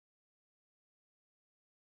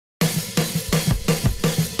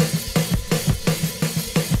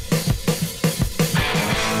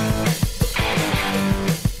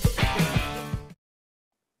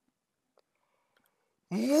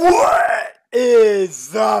What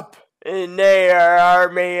is up, Inator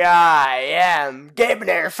Army? I am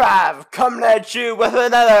Imaginators 5 coming at you with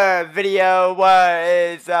another video. What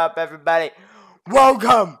is up, everybody?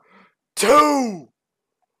 Welcome to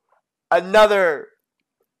another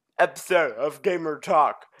episode of Gamer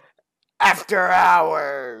Talk After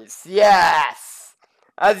Hours. Yes!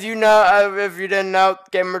 As you know, if you didn't know,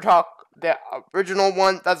 Gamer Talk, the original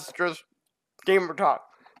one, that's just Gamer Talk.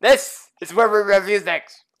 This is where we review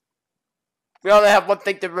things. We only have one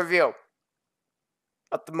thing to review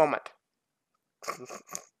at the moment.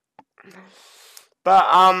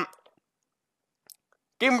 But,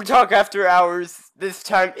 Gamer Talk After Hours this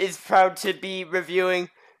time is proud to be reviewing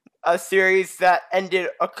a series that ended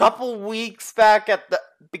a couple weeks back at the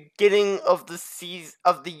beginning of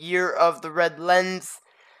the year of the Red Lens,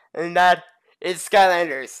 and that is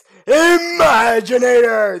Skylanders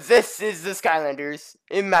Imaginators! This is the Skylanders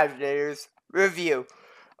Imaginators review.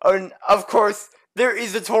 And of course, there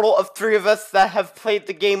is a total of 3 of us that have played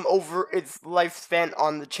the game over its lifespan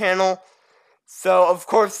on the channel. So, of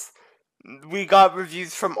course, we got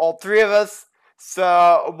reviews from all 3 of us.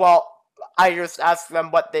 So, well, I just asked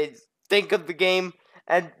them what they think of the game.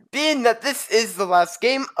 And being that this is the last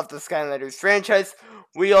game of the Skylanders franchise,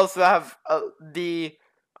 we also have the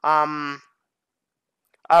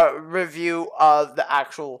review of the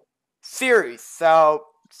actual series. So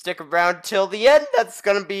stick around till the end. That's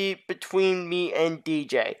gonna be between me and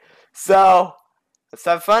DJ. So let's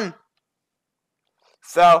have fun.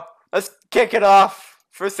 So let's kick it off.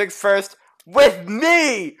 First things first, with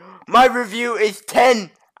me. My review is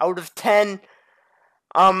 10 out of 10.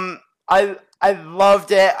 I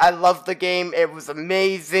loved it. I loved the game. It was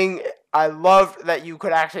amazing. I loved that you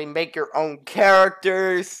could actually make your own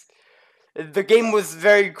characters. The game was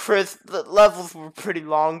very crisp. The levels were pretty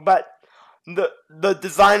long, but the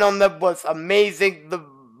design on them was amazing. The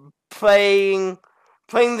playing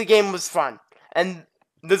the game was fun, and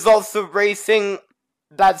there's also racing.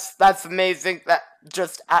 That's amazing. That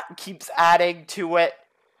just keeps adding to it,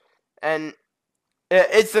 and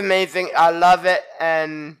it's amazing. I love it,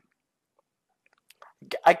 and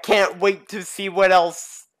I can't wait to see what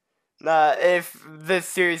else. If this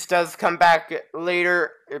series does come back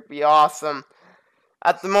later, it'd be awesome.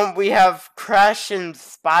 At the moment, we have Crash and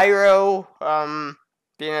Spyro.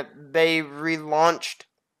 Being that they relaunched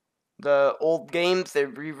the old games, they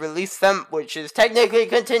re-released them, which is technically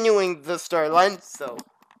continuing the storyline. So,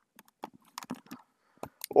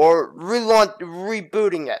 or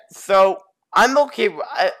rebooting it. So I'm okay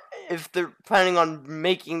if they're planning on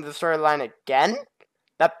making the storyline again.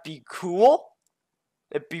 That'd be cool.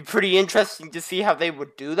 It'd be pretty interesting to see how they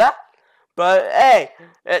would do that. But, hey,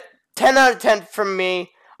 10 out of 10 from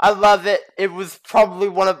me. I love it. It was probably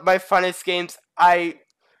one of my funnest games. I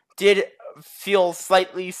did feel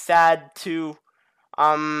slightly sad to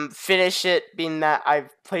finish it, being that I've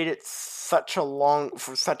played it for such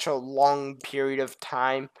a long period of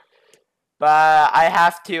time. But I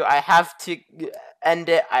have to end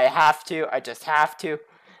it. I just have to.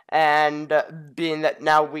 And being that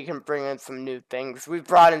now we can bring in some new things. We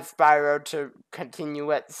brought in Spyro to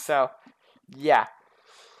continue it, so yeah.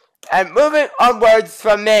 And moving onwards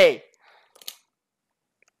from me.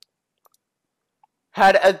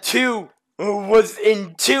 Was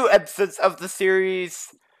in 2 episodes of the series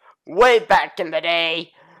way back in the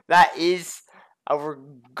day. That is our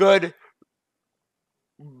good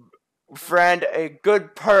friend, a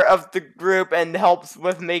good part of the group, and helps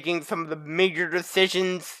with making some of the major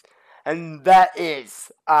decisions, and that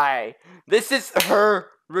is I. This is her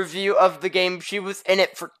review of the game. She was in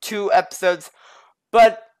it for 2 episodes,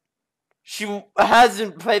 but she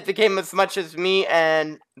hasn't played the game as much as me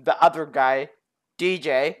and the other guy,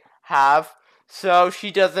 DJ, have, so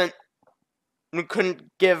she couldn't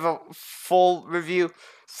give a full review,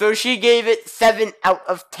 so she gave it 7 out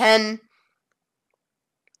of 10.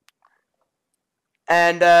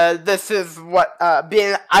 And this is what I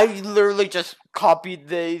literally just copied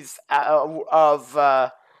these of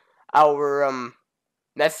our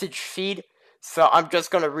message feed, so I'm just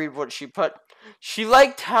gonna read what she put. She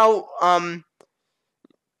liked how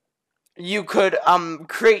you could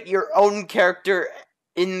create your own character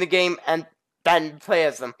in the game and then play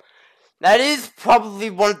as them. That is probably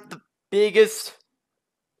one of the biggest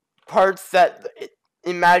parts that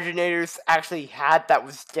Imaginators actually had that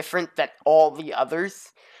was different than all the others.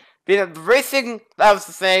 Being the racing, that was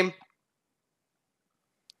the same.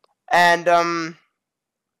 And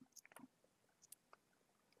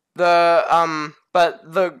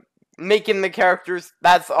but the making the characters,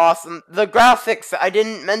 that's awesome. The graphics, I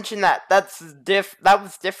didn't mention that. That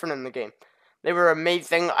was different in the game. They were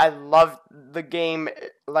amazing. I loved the game,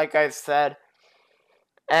 like I said.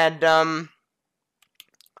 And,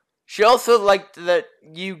 she also liked that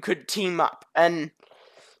you could team up. And,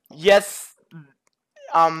 yes,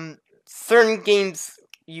 certain games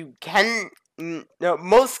you can... No,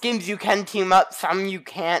 most games you can team up, some you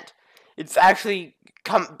can't. It's actually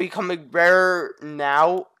becoming rarer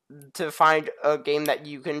now to find a game that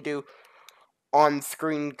you can do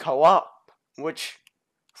on-screen co-op, which,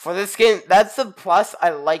 for this game, that's a plus.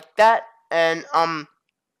 I like that. And,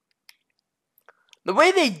 the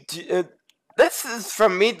way they do... this is,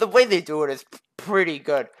 from me, the way they do it is pretty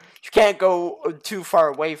good. You can't go too far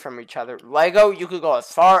away from each other. Lego, you could go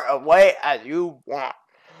as far away as you want.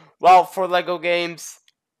 Well, for Lego games,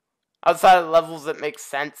 outside of levels, it makes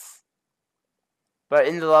sense. But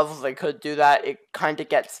in the levels they could do that, it kind of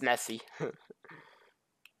gets messy.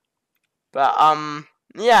 But,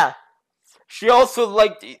 yeah. She also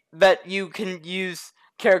liked that you can use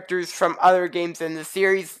characters from other games in the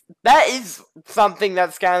series. That is something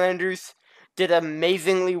that Skylanders did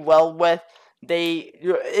amazingly well with.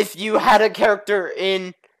 If you had a character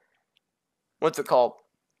in... what's it called?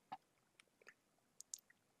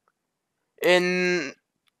 In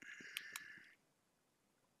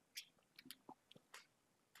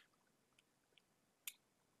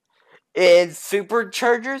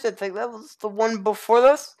Superchargers, I think that was the one before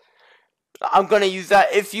this. I'm gonna use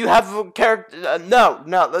that. If you have a character... no,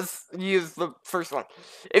 let's use the first one.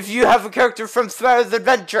 If you have a character from Spyro's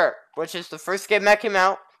Adventure, which is the first game that came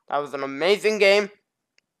out, that was an amazing game.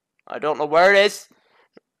 I don't know where it is.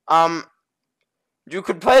 You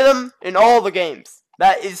could play them in all the games.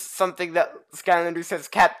 That is something that Skylanders has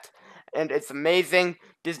kept, and it's amazing.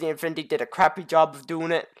 Disney Infinity did a crappy job of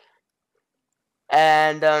doing it.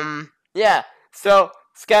 And, yeah. So,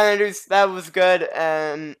 Skylanders, that was good,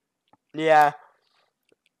 and... yeah.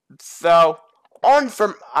 So, on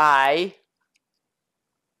from I,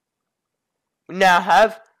 we now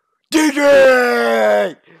have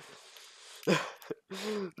DJ!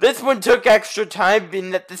 This one took extra time,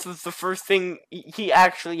 being that this was the first thing he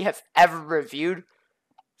actually has ever reviewed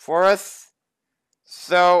for us.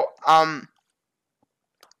 So,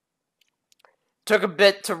 took a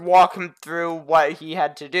bit to walk him through what he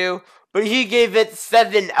had to do, but he gave it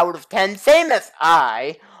 7 out of 10, same as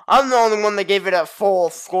I. I'm the only one that gave it a full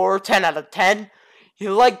score, 10 out of 10. He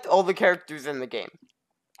liked all the characters in the game.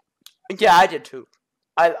 Yeah, I did too.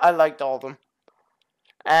 I liked all of them.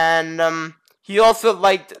 And, he also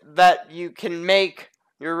liked that you can make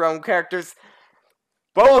your own characters.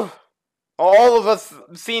 Both, all of us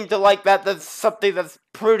seem to like that. That's something that's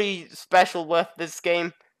pretty special with this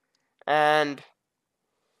game. And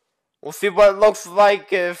we'll see what it looks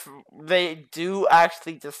like if they do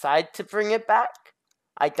actually decide to bring it back.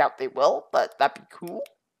 I doubt they will, but that'd be cool.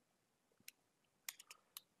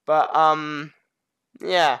 But,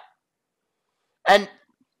 yeah. And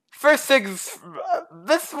first things,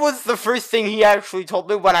 this was the first thing he actually told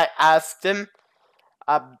me when I asked him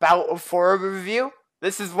about a forum review.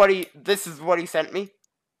 This is what he sent me.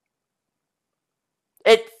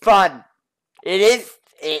 It's fun. It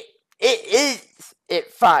is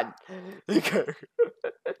fun.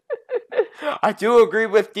 I do agree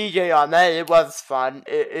with DJ on that. It was fun.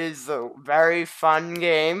 It is a very fun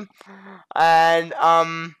game. And,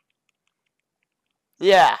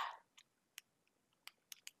 yeah.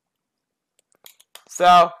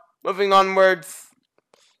 So, moving onwards,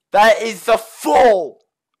 that is the full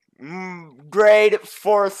grade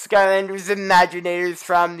for Skylanders Imaginators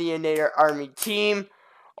from the Inator Army team.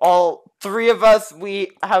 All 3 of us,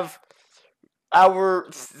 we have our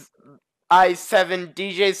I7,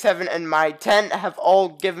 DJ7, and my 10 have all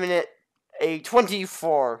given it a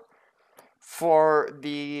 24 for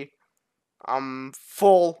the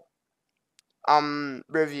full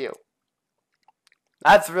review.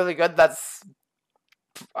 That's really good.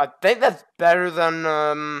 I think that's better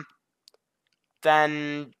than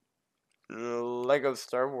Lego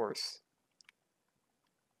Star Wars.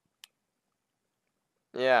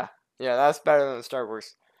 Yeah, that's better than Star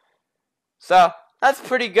Wars. So, that's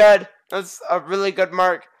pretty good. That's a really good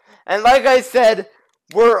mark. And like I said,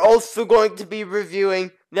 we're also going to be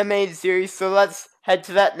reviewing the main series, so let's head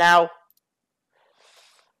to that now.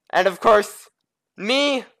 And of course,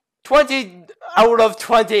 me, 20 out of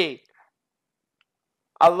 20.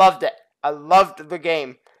 I loved it. I loved the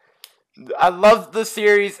game. I loved the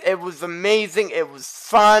series. It was amazing. It was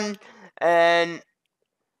fun. And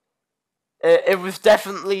it was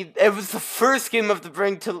definitely... it was the first game of the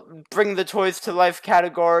Bring the Toys to Life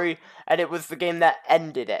category. And it was the game that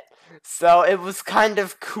ended it. So it was kind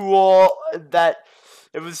of cool that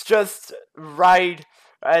it was just right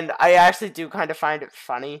And I actually do kind of find it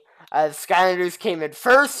funny. Skylanders came in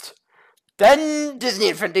first, then Disney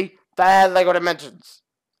Infinity, then Lego Dimensions.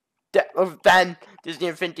 Then Disney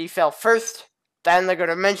Infinity fell first, then Lego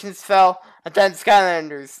Dimensions fell, and then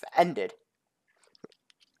Skylanders ended.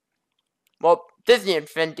 Well, Disney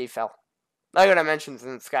Infinity fell. Lego Dimensions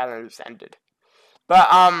and Skylanders ended. But,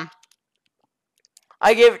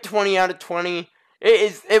 I gave it 20 out of 20.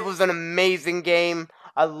 It was an amazing game.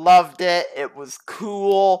 I loved it. It was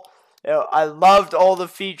cool. I loved all the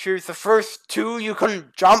features. The first two, you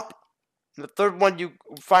couldn't jump. The third one, you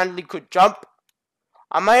finally could jump.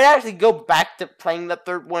 I might actually go back to playing the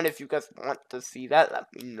third one if you guys want to see that. Let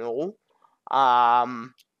me know.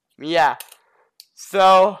 Yeah.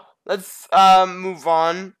 So, let's, move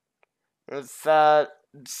on. Let's,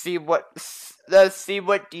 see what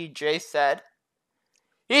DJ said.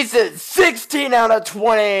 He said 16 out of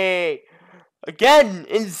 20! Again,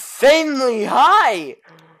 insanely high!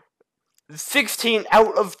 16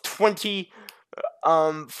 out of 20,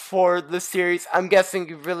 for the series. I'm guessing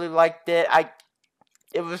you really liked it.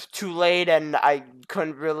 It was too late and I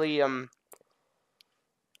couldn't really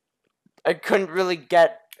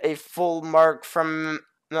get a full mark from,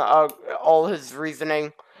 all his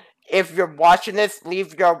reasoning. If you're watching this,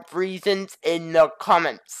 leave your reasons in the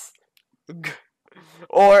comments.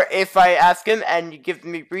 Or if I ask him and he gives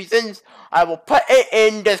me reasons, I will put it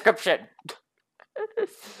in description.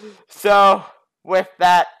 So, with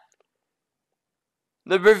that,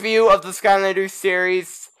 the review of the Skylanders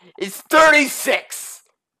series is 36!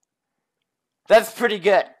 That's pretty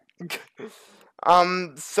good.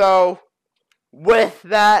 So, with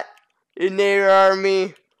that, Inator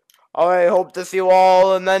Army, I hope to see you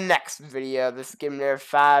all in the next video. This is Imaginators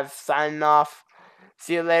 5 signing off.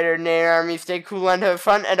 See you later, Inator Army. Stay cool and have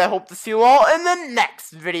fun, and I hope to see you all in the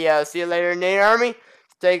next video. See you later, Inator Army.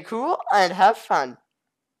 Stay cool and have fun.